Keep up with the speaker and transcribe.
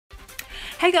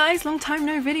Hey guys, long time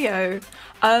no video.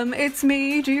 It's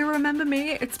me. Do you remember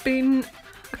me? It's been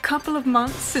a couple of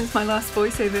months since my last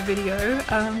voiceover video,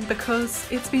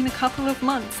 because it's been a couple of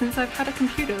months since I've had a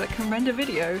computer that can render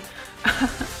video.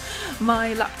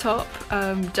 My laptop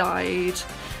died,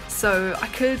 so I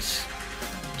could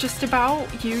just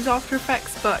about use After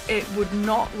Effects, but it would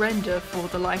not render for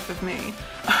the life of me.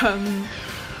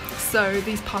 So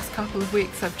these past couple of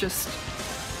weeks I've just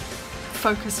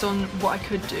focused on what I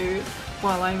could do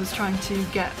while I was trying to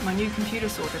get my new computer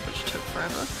sorted, which took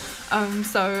forever.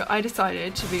 So I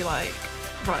decided to be like,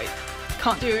 right,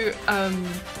 can't do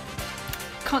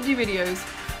videos,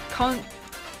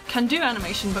 can do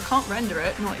animation but can't render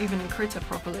it, not even in Krita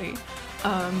properly.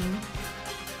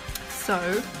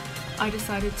 So I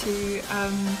decided to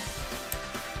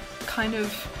kind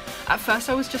of, at first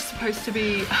I was just supposed to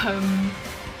be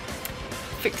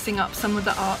fixing up some of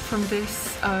the art from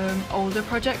this older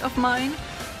project of mine,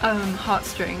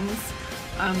 Heartstrings,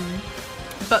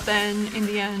 but then in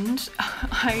the end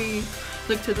I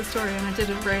looked at the story and I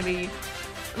didn't really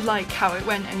like how it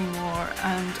went anymore,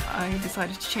 and I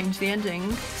decided to change the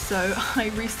ending, so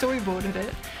I re-storyboarded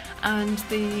it, and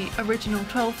the original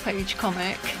 12-page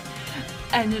comic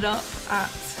ended up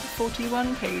at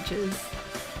 41 pages,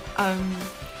 and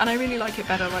I really like it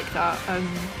better like that,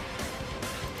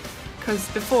 because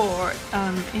before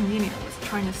in uni I was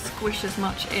trying to squish as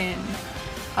much in,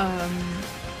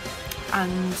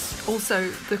 and also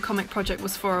the comic project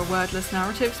was for a wordless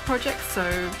narratives project, so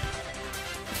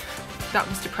that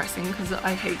was depressing because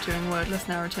I hate doing wordless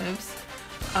narratives.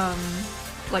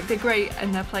 Like, they're great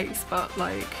in their place, but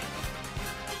like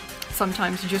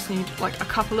sometimes you just need, like, a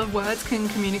couple of words can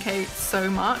communicate so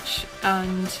much,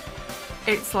 and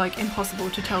it's like impossible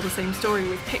to tell the same story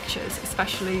with pictures,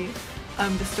 especially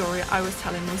the story I was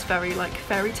telling was very like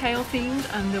fairy tale themed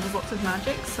and there was lots of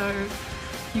magic, so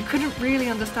you couldn't really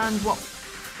understand what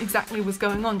exactly was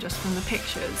going on just from the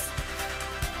pictures.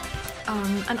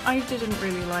 And I didn't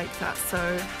really like that,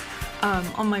 so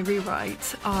on my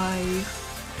rewrite I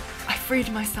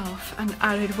freed myself and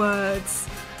added words,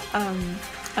 and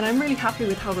I'm really happy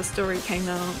with how the story came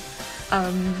out.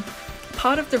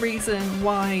 Part of the reason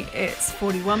why it's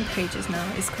 41 pages now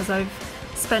is because I've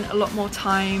spent a lot more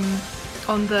time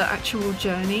on the actual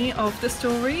journey of the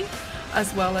story,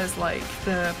 as well as like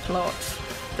the plot.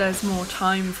 There's more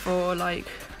time for like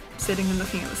sitting and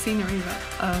looking at the scenery,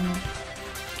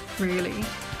 really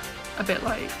a bit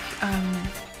like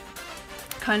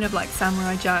kind of like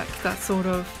Samurai Jack, that sort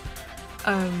of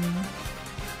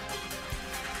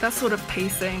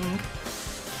pacing,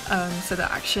 so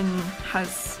the action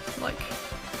has like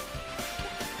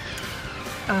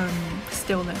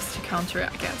stillness to counter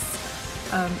it, I guess.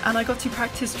 And I got to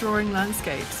practice drawing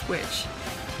landscapes, which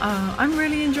I'm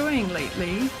really enjoying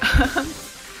lately.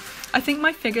 I think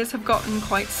my figures have gotten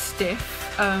quite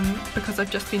stiff because I've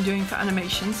just been doing for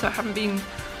animation, so I haven't been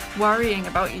worrying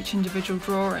about each individual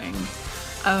drawing.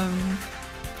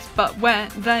 But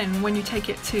when you take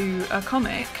it to a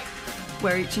comic,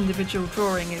 where each individual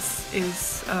drawing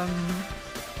is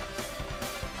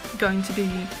going to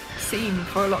be seen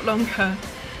for a lot longer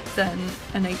than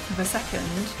an eighth of a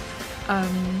second,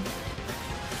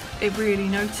 it really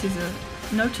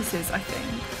notices, I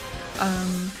think.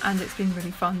 And it's been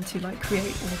really fun to like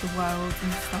create all the worlds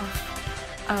and stuff.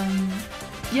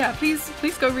 Yeah,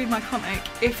 please go read my comic,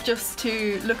 if just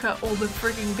to look at all the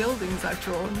frigging buildings I've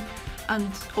drawn and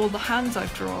all the hands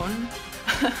I've drawn.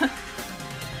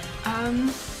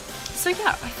 So yeah,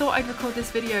 I thought I'd record this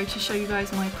video to show you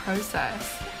guys my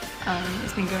process.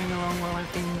 It's been going along while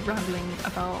I've been rambling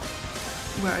about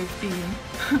where I've been.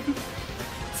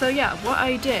 So yeah, what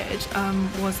I did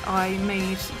was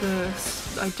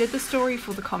I did the story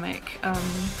for the comic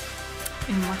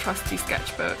in my trusty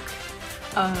sketchbook,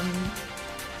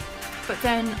 but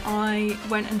then I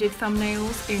went and did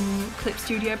thumbnails in Clip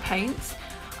Studio Paint.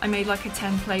 I made like a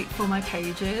template for my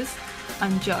pages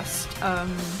and just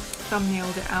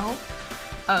thumbnailed it out,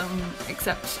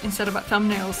 except instead of at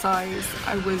thumbnail size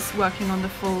I was working on the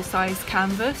full size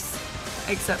canvas,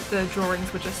 except the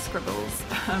drawings were just scribbles,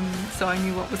 so I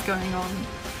knew what was going on,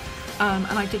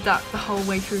 and I did that the whole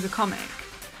way through the comic,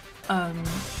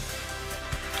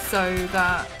 so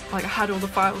that like I had all the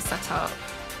files set up,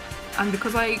 and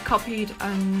because I didn't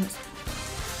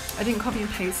copy and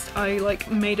paste, I like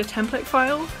made a template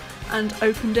file and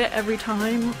opened it every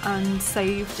time and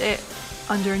saved it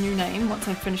under a new name once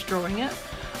I finished drawing it.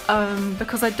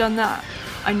 Because I'd done that,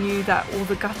 I knew that all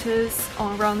the gutters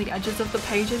around the edges of the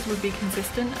pages would be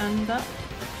consistent, and that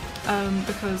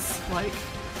because like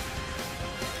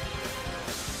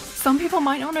some people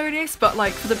might not notice, but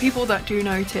like for the people that do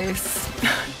notice,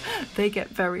 they get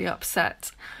very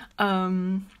upset.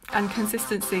 And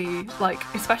consistency, like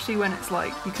especially when it's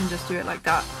like you can just do it like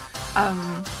that,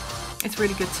 it's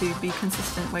really good to be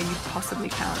consistent where you possibly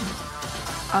can.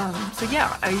 So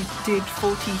yeah, I did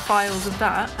 40 files of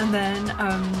that, and then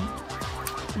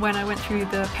when I went through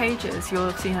the pages, you'll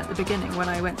have seen at the beginning when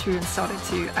I went through and started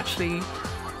to actually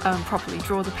properly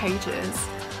draw the pages,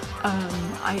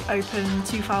 I opened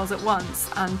 2 files at once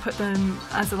and put them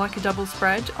as like a double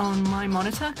spread on my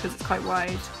monitor because it's quite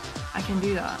wide. I can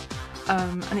do that,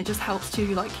 and it just helps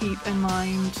to like keep in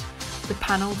mind the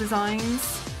panel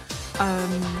designs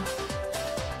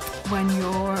when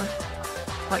you're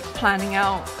like planning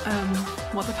out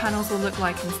what the panels will look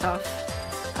like and stuff.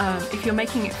 If you're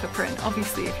making it for print,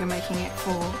 obviously if you're making it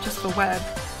just for web,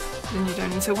 then you don't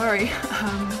need to worry.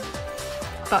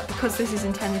 But because this is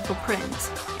intended for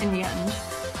print in the end,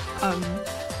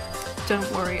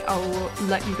 don't worry, I'll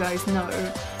let you guys know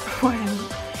when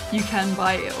you can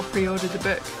buy it or pre-order the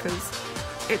book, because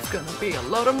it's gonna be a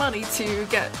lot of money to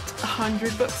get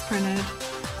 100 books printed.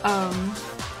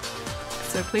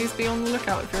 So please be on the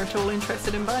lookout if you're at all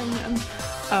interested in buying them.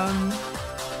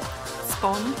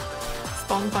 Spawned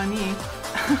by me.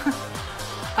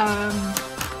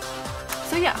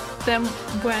 So yeah, then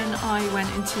when I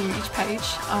went into each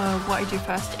page, what I do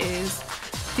first is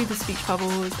do the speech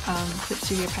bubbles. Clip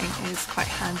Studio Paint is quite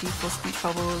handy for speech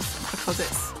bubbles because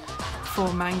it's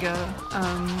for manga.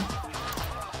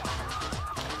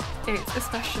 It's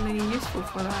especially useful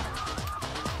for that.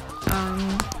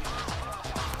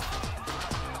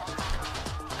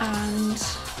 And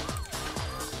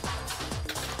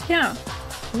yeah,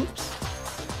 oops.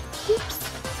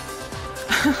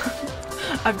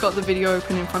 I've got the video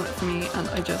open in front of me and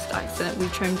I just accidentally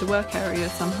trimmed the work area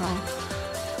somehow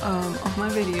of my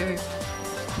video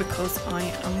because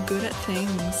I am good at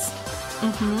things.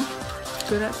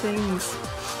 Good at things.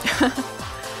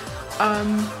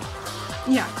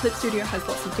 Yeah, Clip Studio has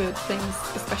lots of good things,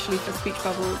 especially for speech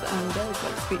bubbles, and there's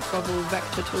like speech bubble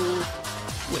vector tools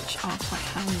which are quite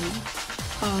handy.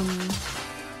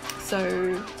 So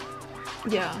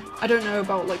yeah, I don't know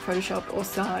about like Photoshop or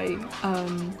Sai.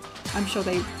 I'm sure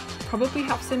they probably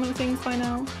have similar things by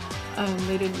now.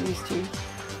 They didn't used to.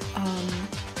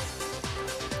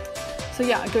 So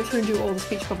yeah, I go through and do all the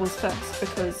speech bubbles first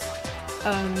because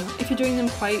if you're doing them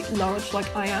quite large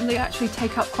like I am, they actually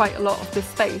take up quite a lot of the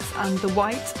space, and the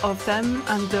white of them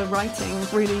and the writing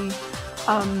really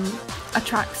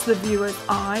attracts the viewer's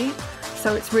eye.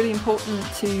 So it's really important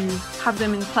to have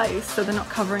them in place so they're not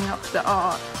covering up the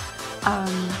art,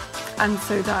 and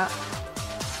so that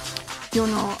you're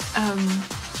not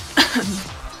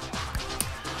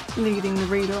leading the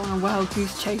reader on a wild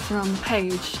goose chase around the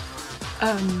page,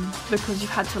 because you've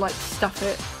had to like stuff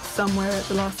it somewhere at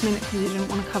the last minute because you didn't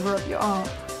want to cover up your art.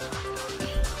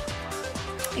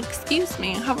 Excuse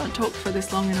me, I haven't talked for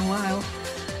this long in a while.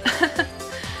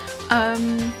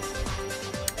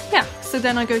 Yeah, so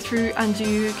then I go through and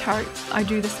I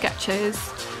do the sketches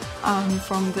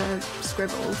from the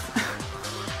scribbles,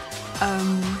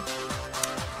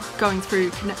 going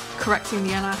through correcting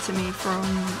the anatomy from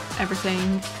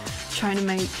everything, trying to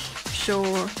make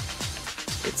sure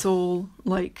it's all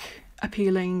like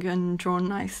appealing and drawn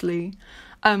nicely.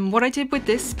 What I did with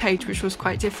this page, which was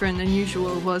quite different than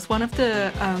usual, was one of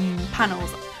the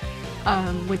panels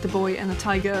with the boy and the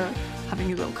tiger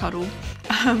having a little cuddle.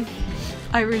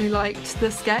 I really liked the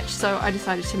sketch, so I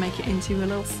decided to make it into a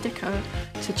little sticker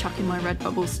to chuck in my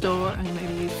Redbubble store and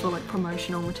maybe use for like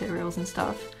promotional materials and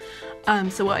stuff.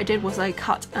 So what I did was I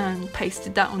cut and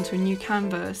pasted that onto a new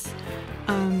canvas,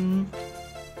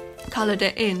 coloured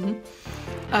it in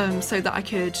so that I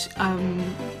could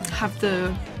have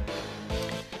the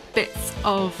bits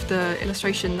of the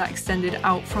illustration that extended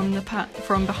out from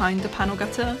behind the panel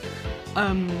gutter.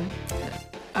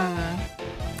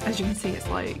 As you can see, it's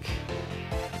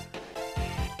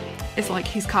like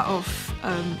he's cut off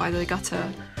by the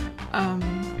gutter.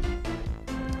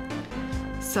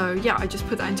 So yeah, I just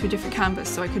put that into a different canvas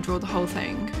so I could draw the whole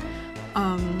thing.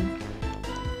 And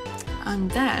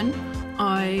then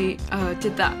I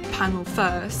did that panel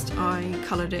first. I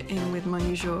coloured it in with my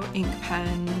usual ink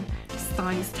pen,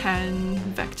 size 10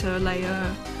 vector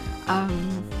layer,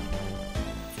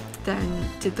 then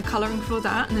did the colouring for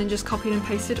that, and then just copied and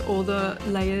pasted all the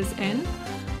layers in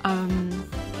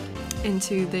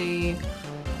into the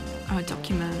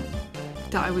document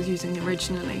that I was using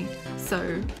originally.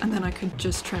 So, and then I could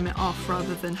just trim it off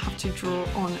rather than have to draw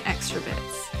on extra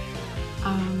bits.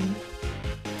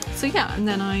 So yeah, and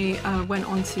then I went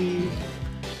on to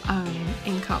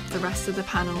ink up the rest of the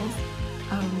panels,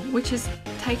 which is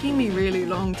taking me really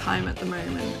long time at the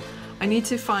moment. I need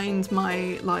to find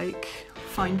my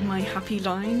happy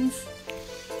lines.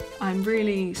 I'm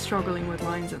really struggling with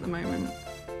lines at the moment.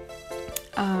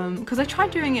 Because I tried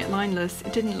doing it lineless,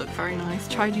 it didn't look very nice.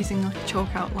 Tried using like a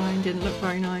chalk outline, didn't look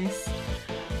very nice.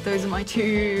 Those are my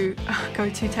two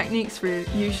go-to techniques for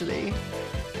usually.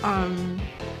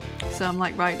 So I'm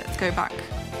like, right, let's go back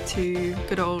to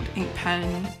good old ink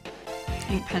pen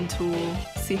tool,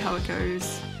 see how it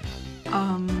goes.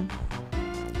 I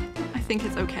think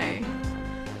it's okay.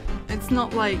 It's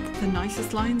not like the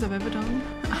nicest lines I've ever done,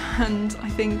 and I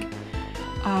think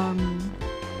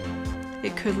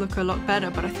it could look a lot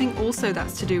better, but I think also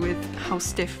that's to do with how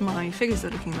stiff my figures are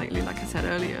looking lately, like I said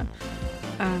earlier.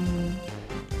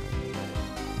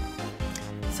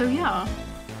 So yeah,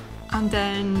 and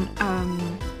then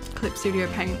Clip Studio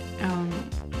Paint,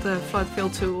 the flood fill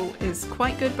tool is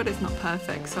quite good, but it's not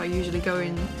perfect, so I usually go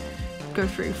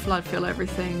through, flood fill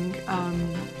everything,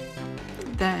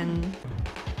 then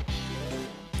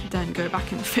go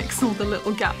back and fix all the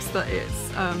little gaps that it's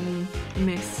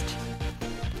missed.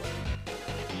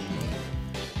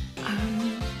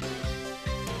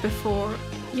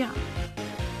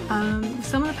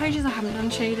 Some of the pages I haven't done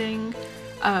shading.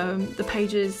 The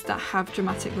pages that have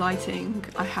dramatic lighting,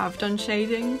 I have done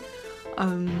shading,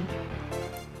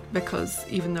 because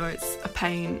even though it's a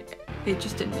pain, it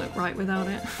just didn't look right without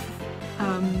it.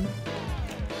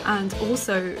 And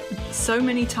also, so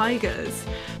many tigers.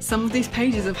 Some of these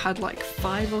pages have had like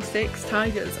 5 or 6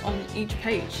 tigers on each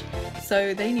page,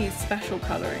 so they need special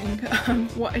colouring.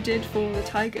 What I did for the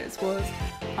tigers was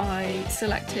I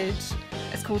selected,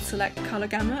 it's called Select Colour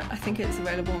Gamut. I think it's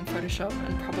available on Photoshop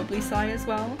and probably Sai as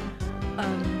well.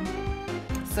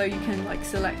 So you can like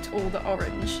select all the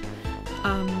orange,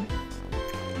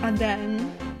 and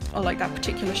then, or like that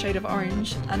particular shade of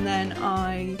orange, and then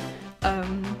I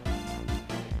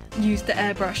used the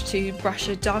airbrush to brush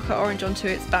a darker orange onto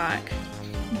its back.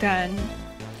 Then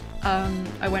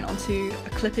I went onto a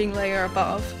clipping layer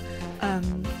above,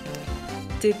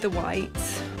 did the white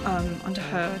under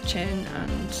her chin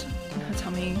and her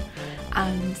tummy,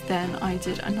 and then I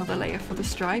did another layer for the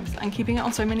stripes, and keeping it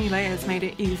on so many layers made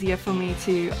it easier for me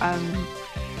to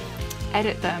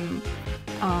edit them.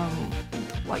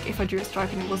 Like if I drew a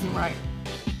stripe and it wasn't right,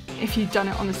 if you'd done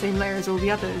it on the same layer as all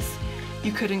the others,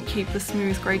 you couldn't keep the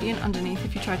smooth gradient underneath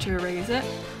if you tried to erase it.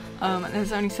 And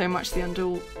there's only so much the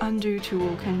undo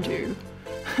tool can do.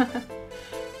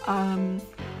 And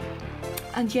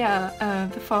yeah,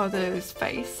 the father's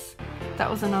face,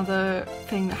 that was another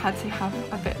thing that had to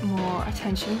have a bit more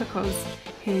attention because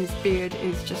his beard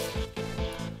is just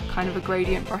kind of a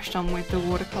gradient brushed on with the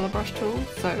watercolour brush tool,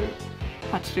 so I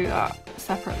had to do that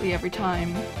separately every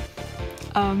time.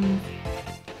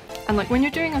 And like when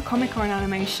you're doing a comic or an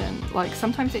animation, like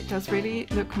sometimes it does really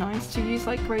look nice to use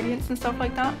like gradients and stuff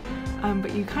like that,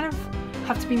 but you kind of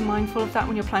have to be mindful of that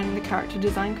when you're planning the character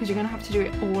design, because you're going to have to do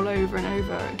it all over and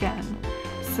over again.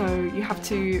 So you have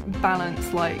to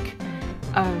balance like,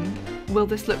 will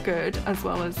this look good, as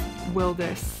well as will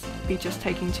this be just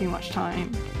taking too much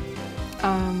time.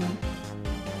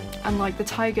 And like the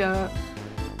tiger,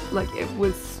 like it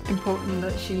was important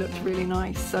that she looked really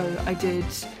nice, so I did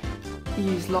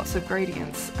use lots of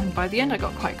gradients, and by the end I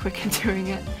got quite quick at doing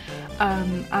it.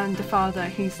 And the father,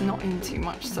 he's not in too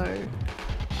much, so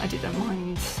I didn't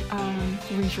mind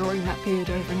redrawing that beard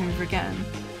over and over again.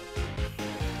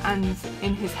 And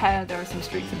in his hair there are some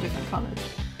streaks of different colours.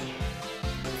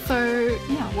 So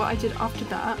yeah, what I did after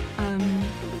that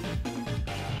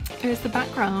is the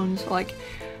background. Like,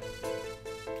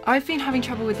 I've been having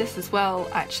trouble with this as well,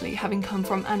 actually, having come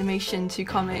from animation to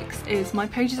comics, is my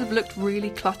pages have looked really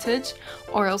cluttered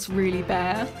or else really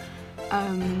bare.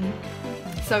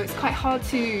 So it's quite hard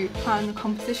to plan the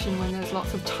composition when there's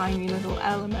lots of tiny little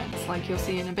elements, like you'll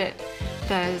see in a bit.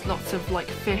 There's lots of like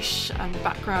fish and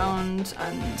background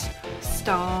and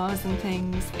stars and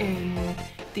things in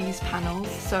these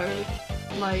panels, so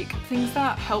like things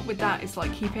that help with that is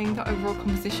like keeping the overall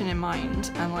composition in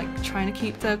mind and like trying to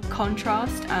keep the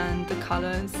contrast and the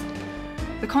colours,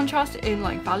 the contrast in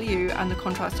like value and the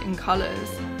contrast in colours,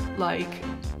 like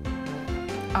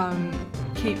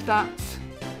keep that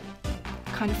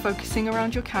kind of focusing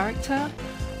around your character.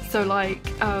 So like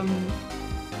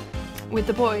with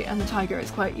the boy and the tiger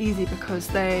it's quite easy because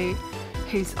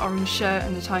his orange shirt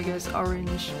and the tiger's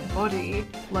orange body,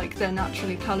 like they're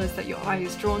naturally colours that your eye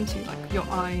is drawn to, like your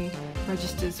eye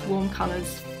registers warm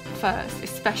colours first,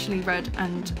 especially red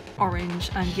and orange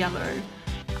and yellow,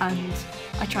 and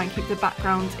I try and keep the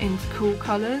backgrounds into cool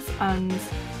colours and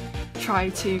try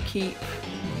to keep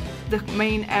the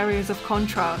main areas of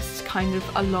contrast kind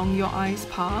of along your eye's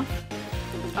path.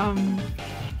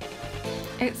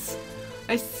 It's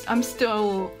I'm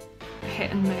still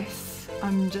hit and miss.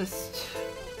 I'm just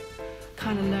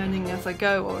kind of learning as I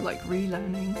go, or like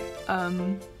relearning.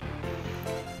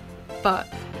 But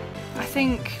I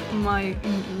think my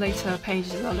later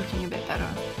pages are looking a bit better.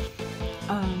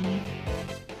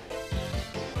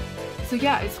 So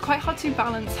yeah, it's quite hard to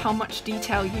balance how much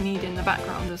detail you need in the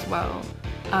background as well,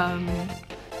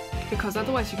 because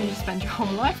otherwise you can just spend your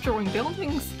whole life drawing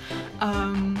buildings.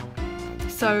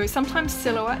 So sometimes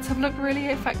silhouettes have looked really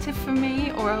effective for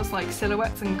me, or else like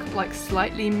silhouettes and like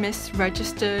slightly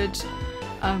misregistered,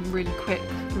 really quick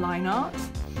line art.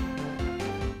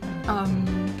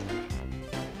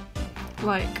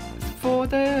 Like for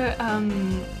the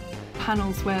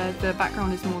panels where the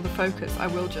background is more the focus, I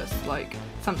will just like,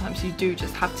 sometimes you do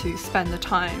just have to spend the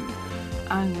time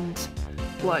and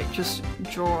like just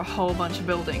draw a whole bunch of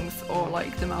buildings, or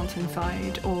like the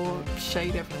mountainside, or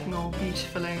shade everything all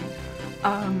beautifully.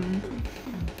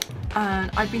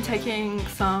 And I've been taking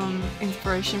some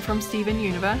inspiration from Steven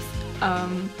Universe,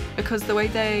 because the way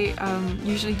they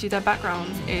usually do their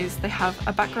backgrounds is they have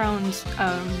a background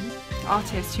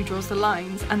artist who draws the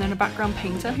lines, and then a background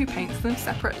painter who paints them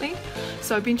separately.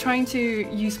 So I've been trying to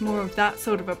use more of that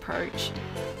sort of approach,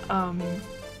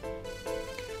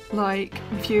 like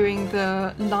viewing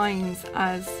the lines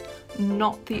as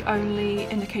not the only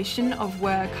indication of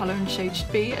where colour and shade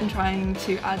should be, and trying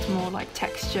to add more like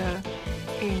texture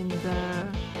in the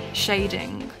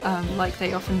shading, like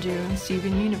they often do in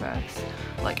Steven Universe.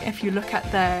 Like if you look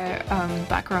at their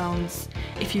backgrounds,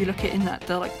 if you look at in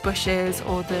the like bushes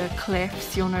or the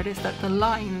cliffs, you'll notice that the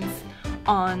lines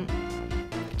aren't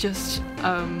just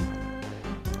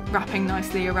wrapping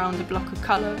nicely around a block of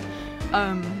colour.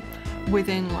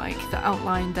 Within like the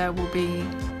outline there will be,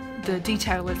 the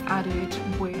detail is added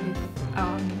with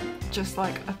just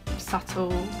like a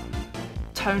subtle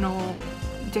tonal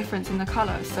difference in the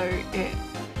colour, so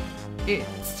it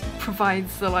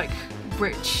provides the like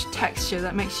rich texture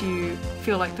that makes you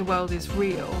feel like the world is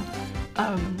real,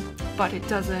 but it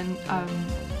doesn't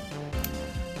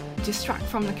distract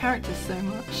from the characters so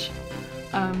much.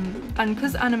 And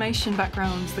because animation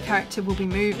backgrounds, the character will be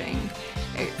moving,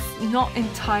 it's not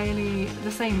entirely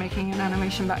the same making an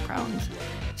animation background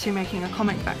to making a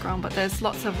comic background, but there's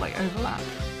lots of like overlap.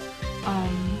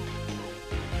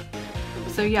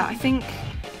 So yeah, I think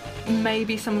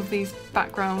maybe some of these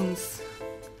backgrounds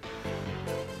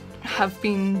have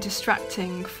been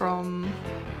distracting from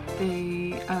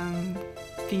the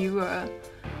viewer,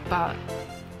 but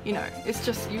you know, it's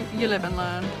just you live and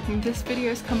learn. This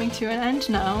video is coming to an end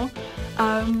now.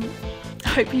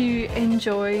 Hope you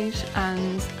enjoyed,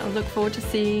 and I look forward to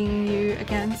seeing you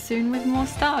again soon with more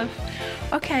stuff.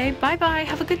 Okay, bye bye,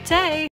 have a good day.